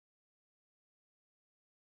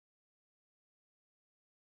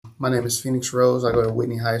My name is Phoenix Rose. I go to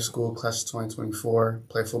Whitney High School, class of 2024,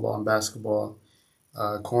 play football and basketball,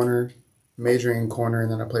 corner, majoring in corner,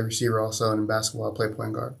 and then I play receiver also, and in basketball I play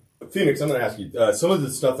point guard. Phoenix, I'm going to ask you, some of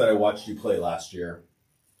the stuff that I watched you play last year,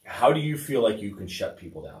 how do you feel like you can shut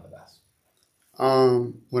people down the best?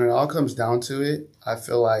 When it all comes down to it, I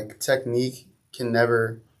feel like technique can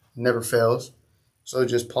never fails. So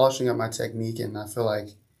just polishing up my technique, and I feel like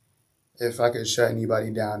if I could shut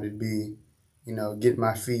anybody down, it'd be, get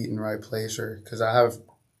my feet in the right place, or because I have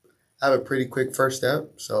a pretty quick first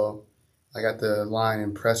step. So I got the line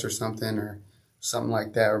and press or something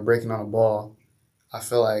like that, or breaking on a ball. I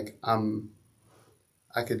feel like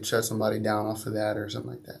I could shut somebody down off of that or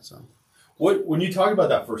something like that. So, when you talk about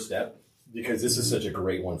that first step, because this is such a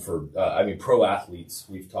great one for, pro athletes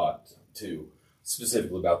we've talked to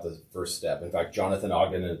specifically about the first step. In fact, Jonathan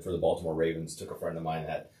Ogden for the Baltimore Ravens took a friend of mine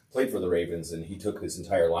that played for the Ravens, and he took his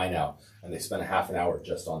entire line out, and they spent a half an hour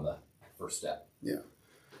just on the first step. Yeah.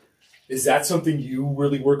 Is that something you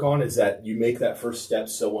really work on? Is that you make that first step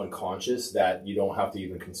so unconscious that you don't have to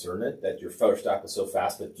even concern it, that your first step is so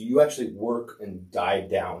fast, but do you actually work and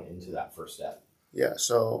dive down into that first step? Yeah,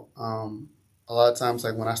 so a lot of times,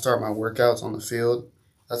 like when I start my workouts on the field,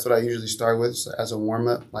 that's what I usually start with as a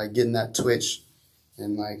warm-up, like getting that twitch,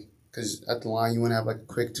 and because at the line you want to have like a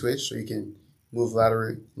quick twitch so you can move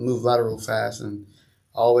lateral fast, and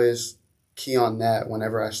always key on that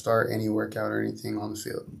whenever I start any workout or anything on the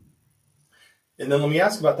field. And then let me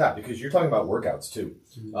ask about that, because you're talking about workouts too.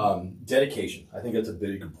 Mm-hmm. Dedication. I think that's a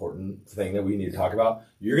big important thing that we need to talk about.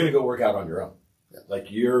 You're going to go work out on your own. Yeah. Like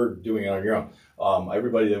you're doing it on your own.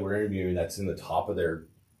 Everybody that we're interviewing that's in the top of their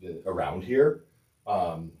around here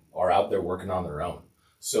are out there working on their own.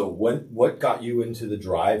 So what got you into the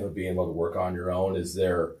drive of being able to work on your own? Is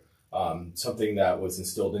there something that was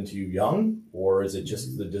instilled into you young, or is it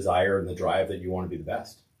just the desire and the drive that you want to be the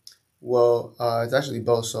best? Well, it's actually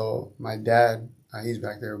both. So my dad, he's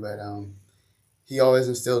back there, but he always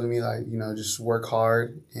instilled in me, just work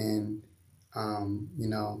hard and,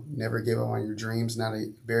 never give up on your dreams. Not at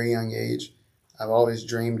a very young age. I've always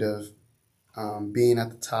dreamed of being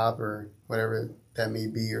at the top or whatever that may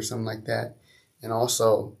be or something like that. And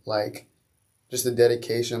also, just the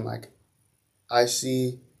dedication. I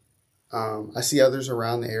see others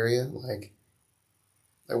around the area,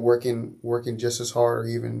 working just as hard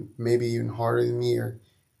or maybe even harder than me,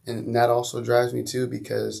 and that also drives me too,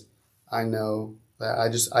 because I know that I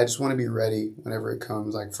just want to be ready whenever it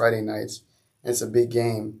comes, like Friday nights. It's a big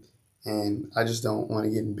game, and I just don't want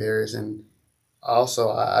to get embarrassed. And also,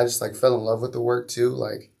 I just fell in love with the work too.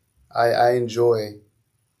 I enjoy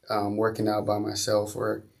working out by myself,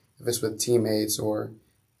 or if it's with teammates, or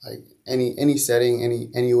any setting,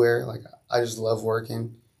 anywhere. I just love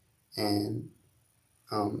working, and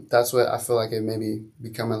that's what I feel like it made me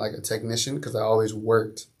becoming a technician, because I always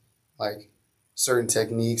worked certain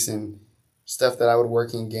techniques and stuff that I would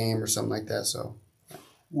work in game or something like that. So,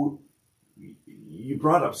 well, you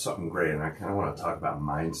brought up something great, and I kind of want to talk about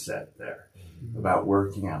mindset there, about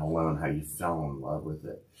working out alone, how you fell in love with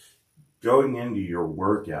it. Going into your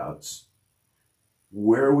workouts,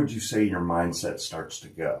 where would you say your mindset starts to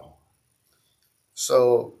go?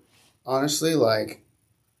 So, honestly,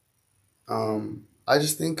 I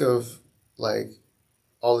just think of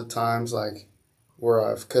all the times where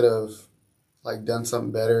I could have done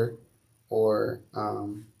something better, or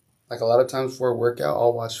a lot of times before a workout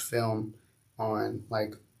I'll watch film on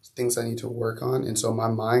things I need to work on, and so my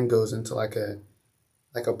mind goes into a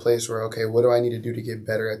place where, okay, what do I need to do to get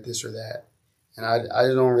better at this or that, and I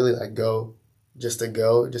don't really go just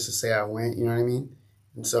to say I went, you know what I mean?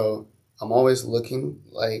 And so I'm always looking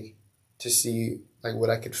to see what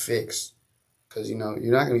I could fix. Because, you're not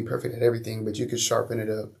going to be perfect at everything, but you could sharpen it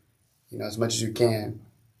up, as much as you can.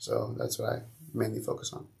 So that's what I mainly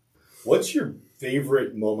focus on. What's your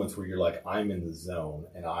favorite moments where you're like, I'm in the zone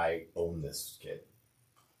and I own this kid?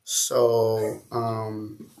 So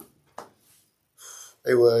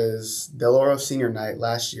it was Del Oro senior night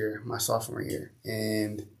last year, my sophomore year.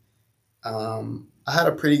 And I had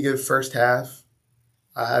a pretty good first half.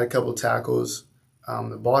 I had a couple tackles.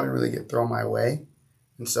 The ball didn't really get thrown my way.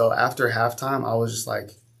 And so after halftime, I was just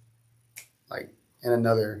in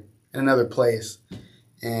another place,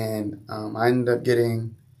 and I ended up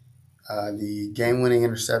getting the game-winning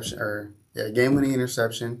interception,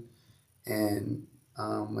 and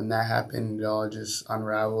when that happened, it all just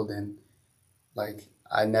unraveled, and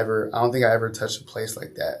I don't think I ever touched a place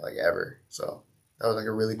like that, ever. So that was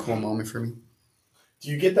a really cool moment for me.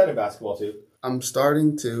 Do you get that in basketball too? I'm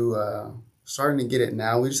starting to get it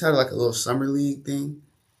now. We just had a little summer league thing.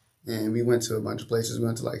 And we went to a bunch of places. We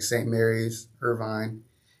went to St. Mary's, Irvine,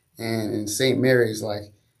 And in St. Mary's,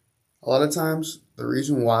 like, a lot of times the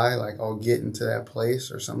reason why, like, I'll get into that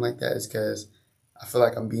place or something like that is because I feel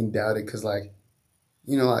like I'm being doubted. Because, like,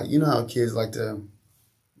 you know how kids like to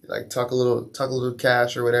like talk a little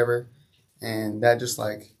cash or whatever, and that just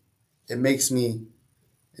like it makes me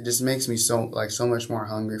it just makes me so much more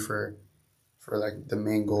hungry for like the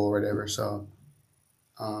main goal or whatever. So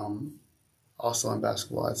also in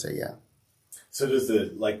basketball, I'd say yeah. So does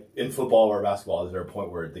like in football or basketball, is there a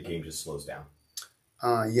point where the game just slows down?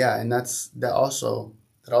 Yeah, and that also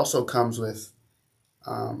comes with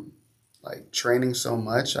like training so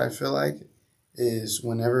much. I feel like is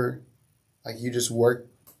whenever like you just work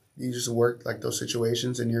like those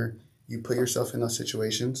situations, and you put yourself in those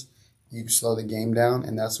situations, you slow the game down,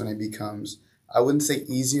 and that's when it becomes, I wouldn't say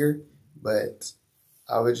easier, but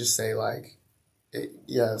I would just say like it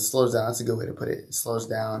slows down. That's a good way to put it. It slows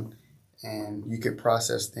down, and you could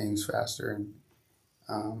process things faster, and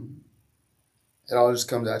it all just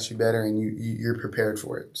comes at you better, and you're prepared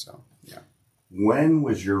for it. So yeah. When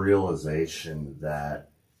was your realization that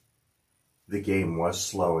the game was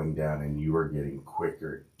slowing down and you were getting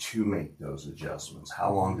quicker to make those adjustments?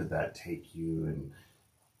 How long did that take you? And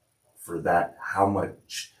for that, how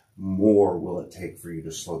much more will it take for you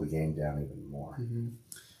to slow the game down even more? Mm-hmm.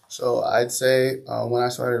 So I'd say when I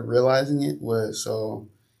started realizing it was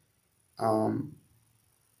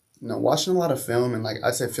watching a lot of film, and like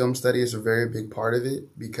I'd say film study is a very big part of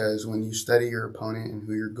it, because when you study your opponent and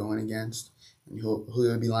who you're going against and who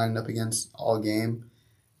you'll be lining up against all game,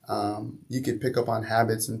 you could pick up on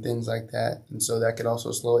habits and things like that. And so that could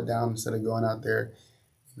also slow it down instead of going out there,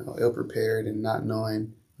 ill prepared and not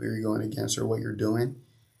knowing who you're going against or what you're doing.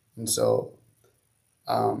 And so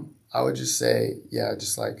I would just say, yeah,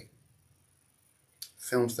 just like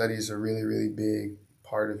film study is a really, really big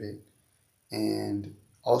part of it. And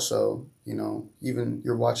also, even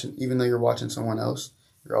though you're watching someone else,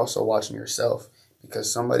 you're also watching yourself,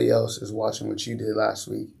 because somebody else is watching what you did last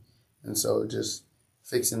week. And so just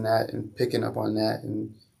fixing that and picking up on that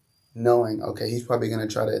and knowing, okay, he's probably going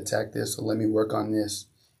to try to attack this, so let me work on this.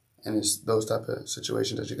 And it's those type of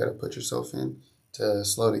situations that you got to put yourself in to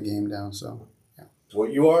slow the game down. So, yeah.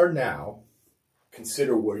 What you are now,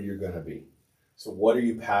 consider where you're going to be. So what are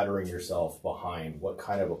you patterning yourself behind? What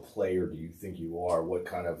kind of a player do you think you are? What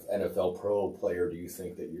kind of NFL pro player do you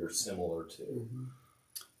think that you're similar to? Mm-hmm.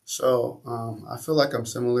 So I feel like I'm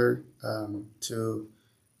similar to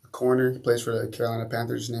a corner. He plays for the Carolina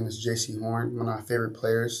Panthers. His name is J.C. Horn, one of my favorite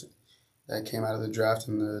players that came out of the draft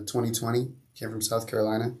in the 2020. Came from South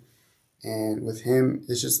Carolina. And with him,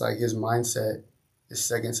 it's just like his mindset is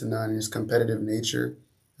second to none. And his competitive nature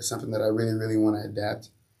is something that I really, really want to adapt.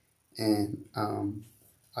 And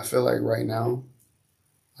I feel like right now,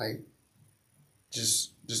 like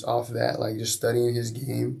just off that, like just studying his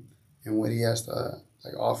game and what he has to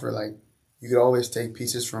like offer, like you could always take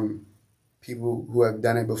pieces from people who have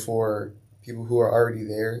done it before, people who are already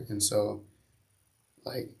there. And so,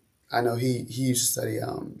 like I know he used to study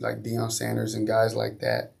like Deion Sanders and guys like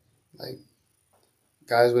that, like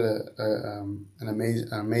guys with an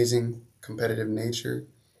amazing competitive nature,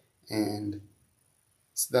 and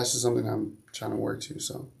that's just something I'm trying to work to.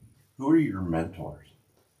 So, who are your mentors?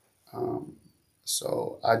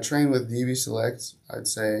 So I train with DB Select. I'd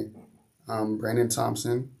say Brandon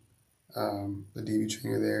Thompson, the DB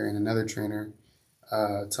trainer there, and another trainer,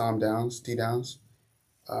 Tom Downs, D Downs.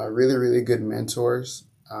 Really, really good mentors.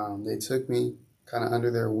 They took me kind of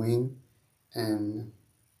under their wing, and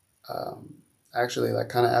actually, like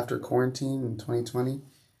kind of after quarantine in 2020,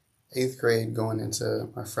 8th grade going into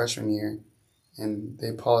my freshman year, and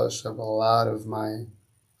they polished up a lot of my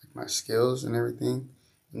skills and everything,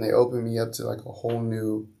 and they opened me up to like a whole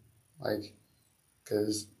new, like,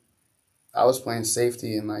 because I was playing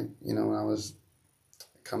safety and like when I was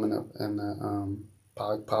coming up in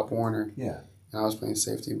Pop Warner, Yeah, and I was playing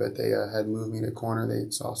safety, but they had moved me to corner. They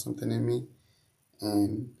saw something in me,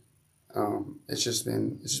 and it's just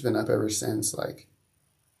been up ever since. Like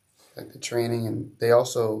the training, and they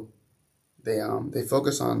also they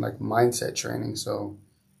focus on like mindset training. So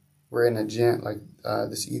we're in a gym like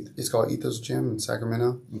it's called Ethos Gym in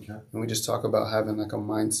Sacramento. okay. And we just talk about having like a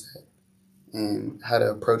mindset and how to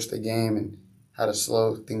approach the game and how to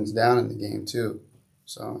slow things down in the game too.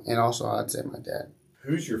 So, and also I'd say my dad.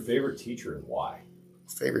 Who's your favorite teacher and why?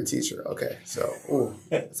 Favorite teacher? Okay, so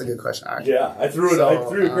that's a good question. All right. Yeah, I threw a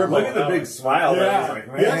curveball. Look at the big smile. Yeah. He's like,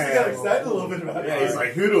 man. He actually got excited a little bit about it. Yeah, he's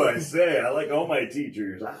like, who do I say? I like all my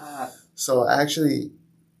teachers. So actually,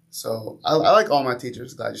 I like all my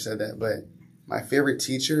teachers. Glad you said that. But my favorite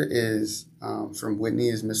teacher is from Whitney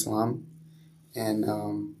is Miss Lum,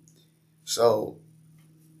 and so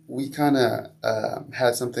we kind of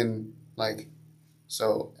had something like,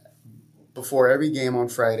 so before every game on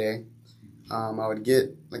Friday, I would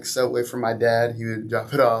get like Subway from my dad. He would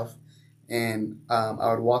drop it off, and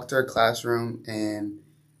I would walk to our classroom, and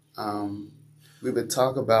we would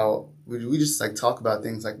talk about we just like talk about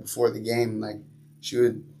things like before the game. Like she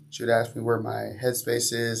would ask me where my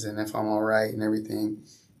headspace is and if I'm all right and everything.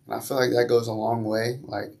 And I feel like that goes a long way.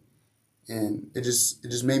 Like, and it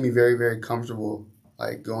just made me very, very comfortable.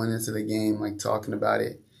 Like going into the game, like talking about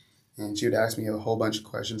it. And she would ask me a whole bunch of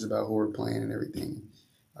questions about who we're playing and everything.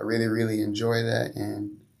 I really, really enjoy that,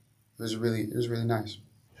 and it was really nice.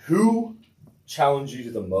 Who challenged you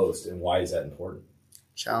the most, and why is that important?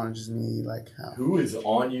 Challenges me like how? Who is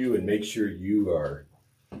on you and make sure you are?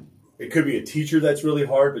 It could be a teacher that's really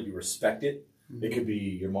hard, but you respect it. Mm-hmm. It could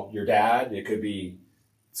be your dad. It could be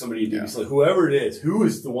somebody you do. Whoever it is, who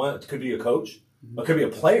is the one? It could be a coach. Mm-hmm. It could be a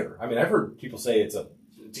player. I mean, I've heard people say it's a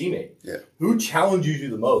teammate. Yeah. Who challenges you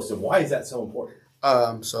the most, and why is that so important?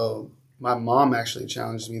 So my mom actually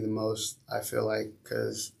challenged me the most. I feel like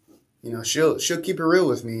because she'll keep it real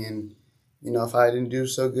with me, and if I didn't do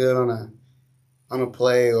so good on a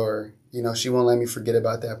play, or she won't let me forget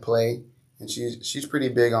about that play. And she's pretty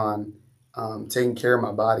big on taking care of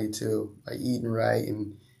my body too, like eating right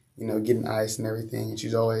and getting ice and everything. And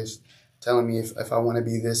she's always telling me if I want to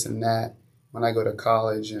be this and that when I go to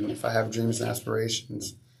college, and if I have dreams and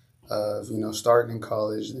aspirations of starting in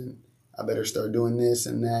college, then I better start doing this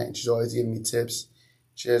and that. And she's always giving me tips.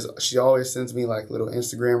 She always sends me like little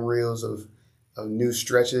Instagram reels of new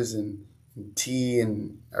stretches and tea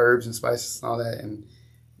and herbs and spices and all that. And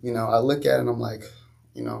I look at it and I'm like,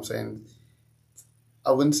 what I'm saying,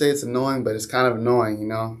 I wouldn't say it's annoying, but it's kind of annoying,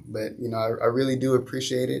 But I really do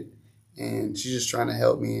appreciate it, and she's just trying to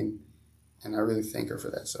help me, and I really thank her for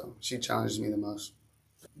that. So she challenges me the most.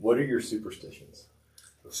 What are your superstitions?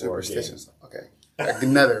 Superstitions. Okay.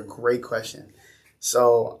 Another great question.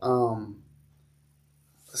 So,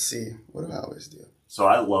 let's see. What do I always do? So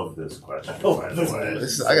I love this question. By the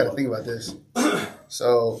way, I got to think about this.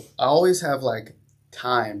 So I always have like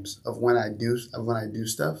times of when I do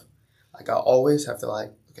stuff. Like I always have to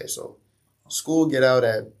okay. So school get out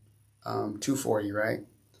at 2:40, right?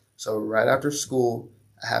 So right after school,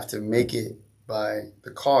 I have to make it by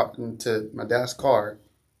the car to my dad's car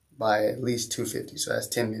by at least 2:50. So that's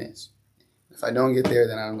 10 minutes. If I don't get there,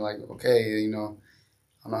 then I'm like, okay, I don't know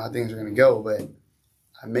how things are going to go, but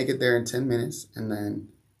I make it there in 10 minutes. And then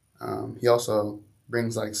he also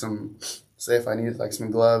brings like say if I needed like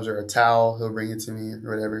some gloves or a towel, he'll bring it to me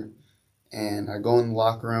or whatever. And I go in the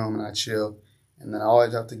locker room and I chill. And then I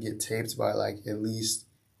always have to get taped by like at least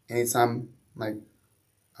anytime like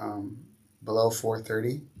below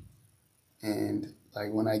 4:30. And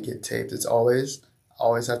like when I get taped, I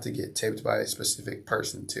always have to get taped by a specific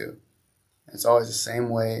person too. It's always the same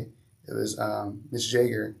way. It was Miss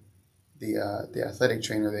Jager, the athletic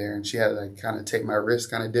trainer there, and she had to like kind of tape my wrist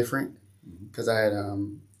kind of different because I had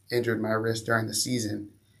injured my wrist during the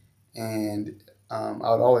season, and I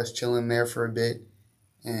would always chill in there for a bit.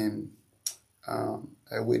 And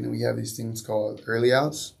at Whitney we have these things called early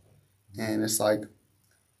outs, and it's like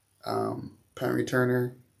punt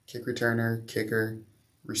returner, kick returner, kicker,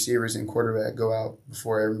 receivers, and quarterback go out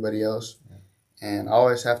before everybody else, and I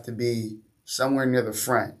always have to be somewhere near the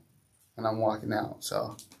front when I'm walking out.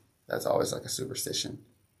 So that's always like a superstition.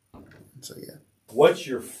 So yeah. What's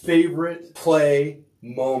your favorite play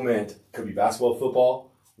moment? Could be basketball,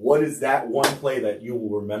 football. What is that one play that you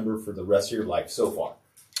will remember for the rest of your life so far?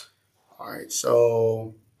 All right,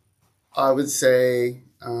 so I would say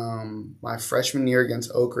my freshman year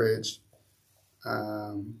against Oak Ridge.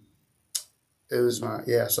 So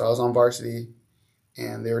I was on varsity,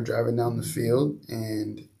 and they were driving down the field,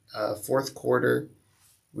 and fourth quarter,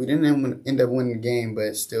 we didn't end up winning the game,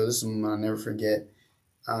 but still, this is one I'll never forget.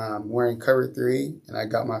 We're in cover 3, and I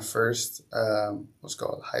got my first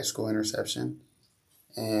high school interception,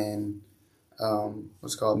 and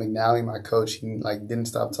McNally, my coach, he like didn't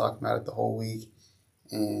stop talking about it the whole week,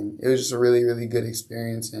 and it was just a really, really good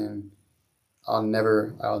experience, and I'll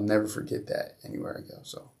never forget that anywhere I go.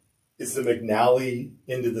 So, is the McNally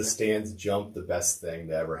into the stands jump the best thing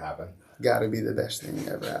to ever happen? Got to be the best thing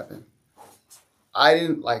that ever happened. I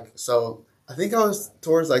think I was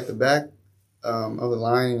towards like the back of the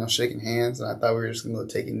line, shaking hands, and I thought we were just gonna go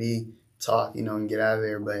take a knee, talk, and get out of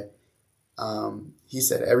there. But he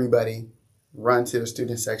said, "Everybody, run to the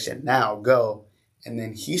student section now, go!" And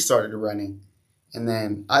then he started running, and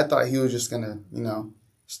then I thought he was just gonna,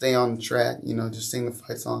 stay on the track, just sing the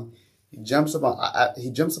fight song. He jumps up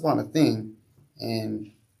on a thing,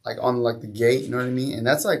 and like on like the gate, you know what I mean? And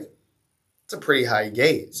that's like it's a pretty high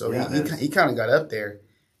gate. So Yeah, he kind of got up there,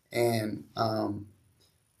 and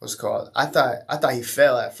what's it called? I thought he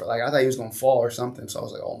fell at first. Like I thought he was gonna fall or something. So I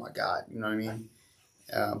was like, oh my god, you know what I mean?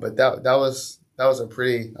 But that was a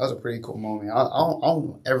pretty cool moment. I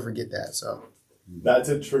don't ever forget that. So That's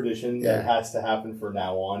a tradition Yeah. that has to happen from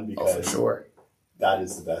now on because for sure. that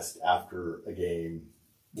is the best after a game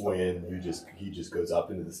when he just goes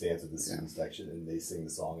up into the stands of the student section and they sing the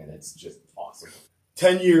song and it's just awesome.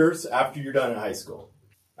 10 years after you're done in high school,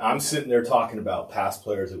 I'm sitting there talking about past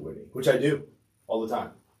players at Whitney, which I do all the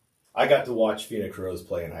time. I got to watch Phoenix Rose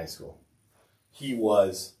play in high school. He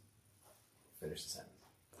was finish the sentence.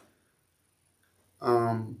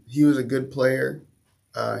 He was a good player.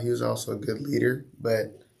 He was also a good leader,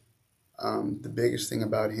 but the biggest thing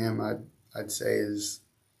about him, I'd say, is,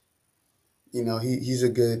 you know, he's a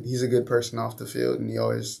good person off the field, and he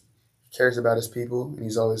always cares about his people, and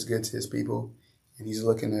he's always good to his people, and he's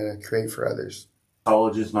looking to create for others.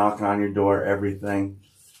 College is knocking on your door, everything.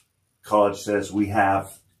 College says we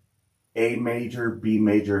have A major, B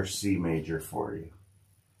major, C major for you.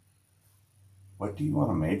 What do you want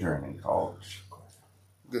to major in college?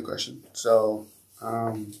 Good question. So,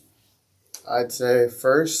 I'd say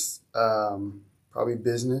first, probably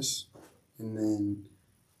business, and then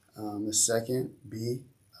the second, B,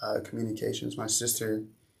 communications. My sister,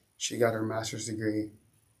 she got her master's degree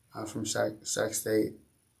from Sac State,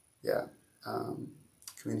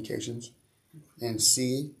 communications. And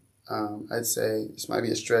C, I'd say this might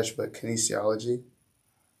be a stretch, but kinesiology.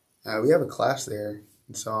 We have a class there,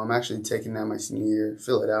 and so I'm actually taking that my senior year,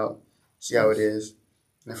 fill it out, see how it is.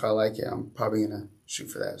 And if I like it, I'm probably going to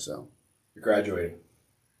shoot for that. So You're graduating,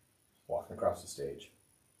 walking across the stage.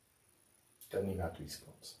 Doesn't even have to be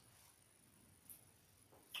sports.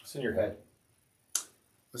 What's in your head?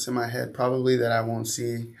 what's in my head? Probably that I won't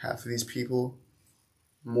see half of these people,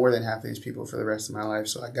 more than half of these people for the rest of my life.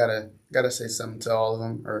 So I gotta say something to all of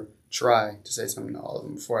them, or try to say something to all of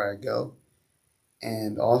them before I go.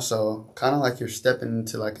 And also, kind of like you're stepping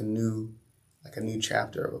into like a new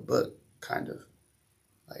chapter of a book, kind of.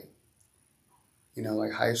 Like, you know,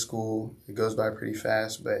 like high school, it goes by pretty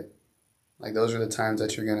fast, but like those are the times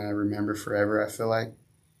that you're gonna remember forever, I feel like.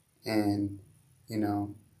 And, you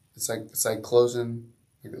know, it's like closing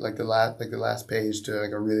like the last page to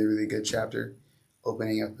like a really, really good chapter,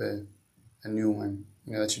 opening up a new one,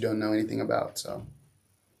 you know, that you don't know anything about. So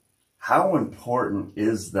How important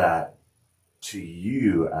is that to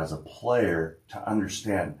you as a player to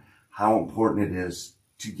understand how important it is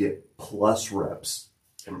to get plus reps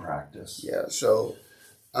in practice? yeah, so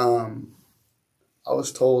I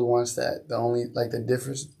was told once that the only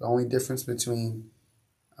difference between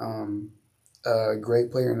a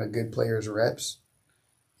great player and a good player is reps.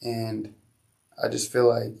 And I just feel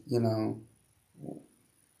like, you know,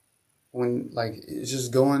 when like it's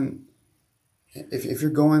just going, if you're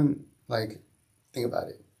going, like, think about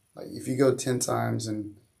it, like if you go 10 times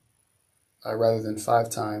and rather than 5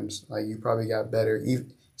 times, like you probably got better.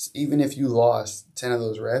 Even if you lost 10 of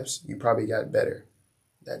those reps, you probably got better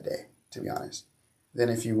that day, to be honest, than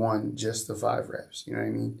if you won just the 5 reps. You know what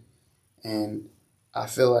I mean? And I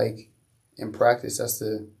feel like in practice, that's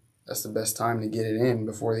the best time to get it in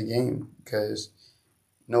before the game, because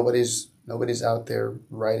nobody's out there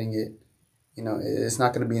writing it. You know, it's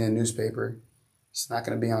not going to be in a newspaper. It's not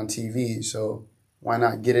going to be on TV. So why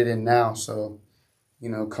not get it in now? So, you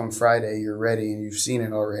know, come Friday, you're ready and you've seen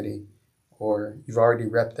it already, or you've already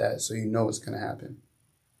repped that, so you know what's going to happen.